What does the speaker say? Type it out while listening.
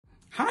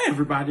Hi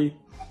everybody,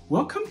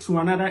 welcome to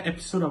another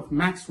episode of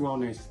Max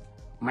Wellness.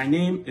 My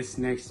name is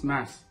Next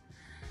Max.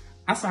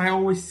 As I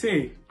always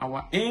say,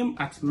 our aim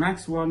at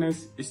Max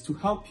Wellness is to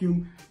help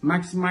you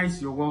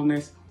maximize your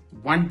wellness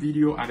one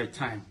video at a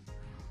time.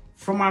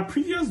 From our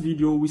previous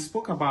video, we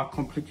spoke about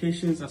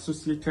complications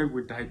associated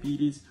with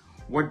diabetes,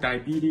 what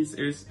diabetes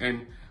is,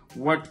 and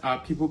what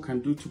people can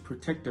do to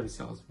protect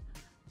themselves.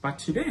 But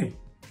today,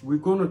 we're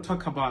going to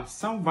talk about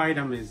some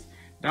vitamins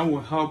that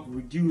will help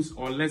reduce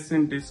or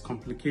lessen these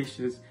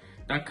complications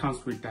that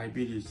comes with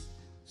diabetes.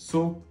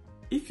 So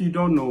if you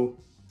don't know,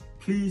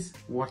 please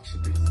watch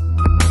this.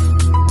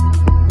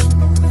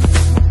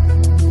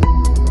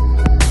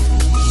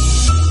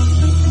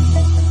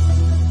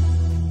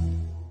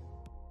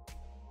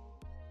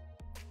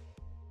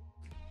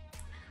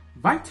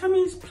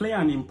 Vitamins play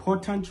an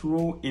important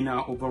role in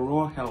our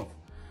overall health,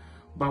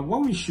 but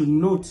what we should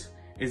note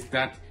is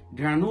that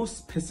there are no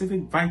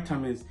specific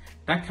vitamins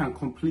that can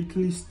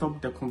completely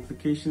stop the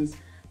complications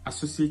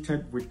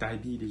associated with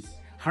diabetes.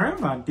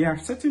 However, there are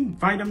certain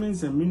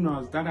vitamins and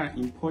minerals that are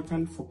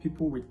important for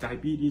people with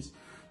diabetes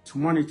to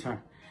monitor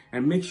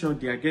and make sure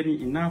they are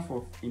getting enough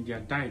of in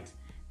their diet.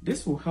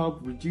 This will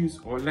help reduce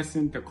or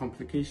lessen the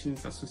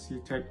complications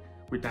associated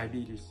with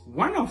diabetes.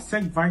 One of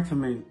such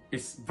vitamins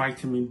is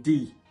vitamin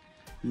D.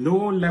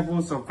 Low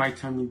levels of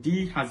vitamin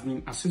D has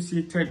been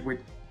associated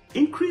with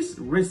increased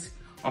risk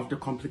of the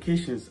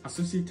complications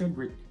associated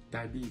with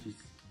diabetes.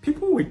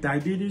 People with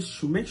diabetes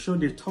should make sure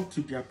they talk to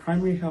their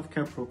primary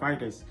healthcare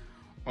providers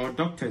or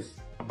doctors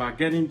about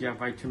getting their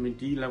vitamin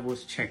D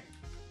levels checked.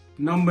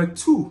 Number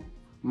 2,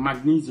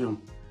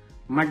 magnesium.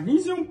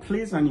 Magnesium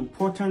plays an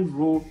important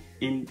role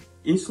in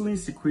insulin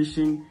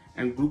secretion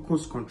and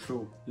glucose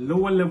control.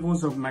 Lower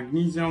levels of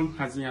magnesium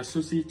has been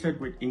associated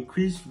with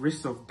increased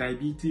risk of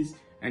diabetes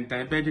and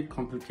diabetic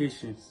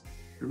complications.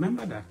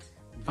 Remember that.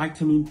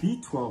 Vitamin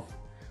B12.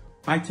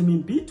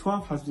 Vitamin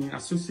B12 has been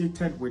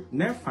associated with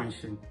nerve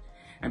function,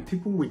 and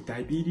people with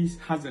diabetes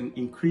has an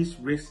increased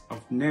risk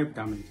of nerve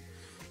damage.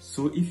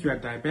 So if you are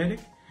diabetic,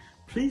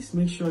 please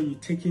make sure you're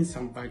taking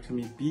some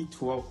vitamin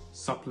B12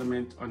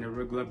 supplement on a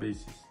regular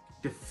basis.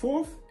 The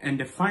fourth and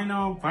the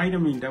final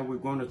vitamin that we're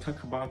going to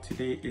talk about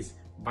today is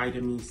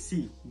vitamin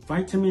C.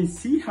 Vitamin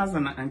C has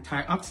an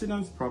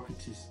antioxidant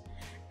properties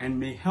and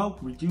may help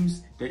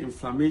reduce the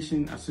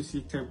inflammation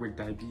associated with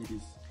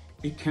diabetes.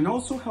 It can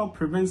also help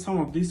prevent some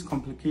of these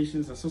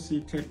complications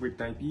associated with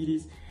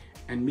diabetes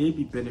and may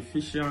be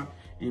beneficial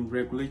in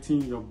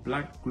regulating your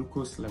blood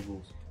glucose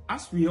levels.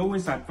 As we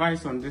always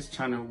advise on this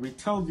channel, we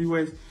tell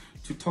viewers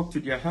to talk to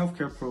their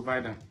healthcare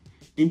provider.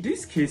 In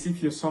this case,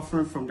 if you're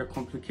suffering from the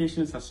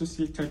complications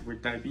associated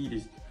with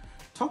diabetes,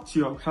 talk to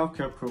your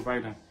healthcare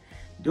provider.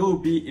 They will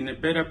be in a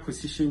better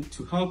position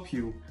to help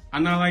you,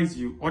 analyze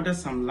you, order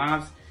some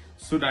labs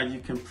so that you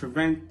can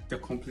prevent the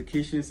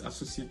complications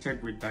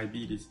associated with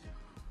diabetes.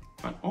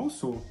 But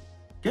also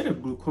get a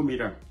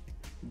glucometer,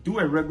 do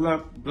a regular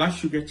blood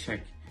sugar check,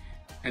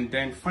 and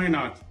then find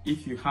out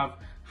if you have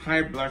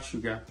high blood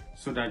sugar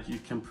so that you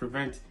can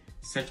prevent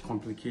such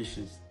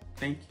complications.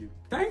 Thank you.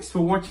 Thanks for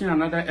watching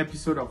another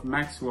episode of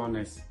Max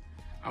Wellness.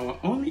 Our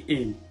only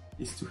aim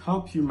is to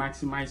help you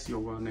maximize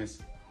your wellness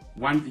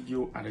one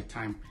video at a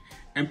time.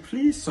 And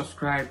please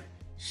subscribe,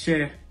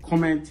 share,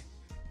 comment,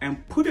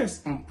 and put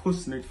us on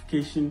post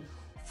notification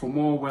for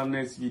more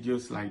wellness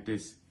videos like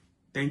this.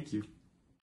 Thank you.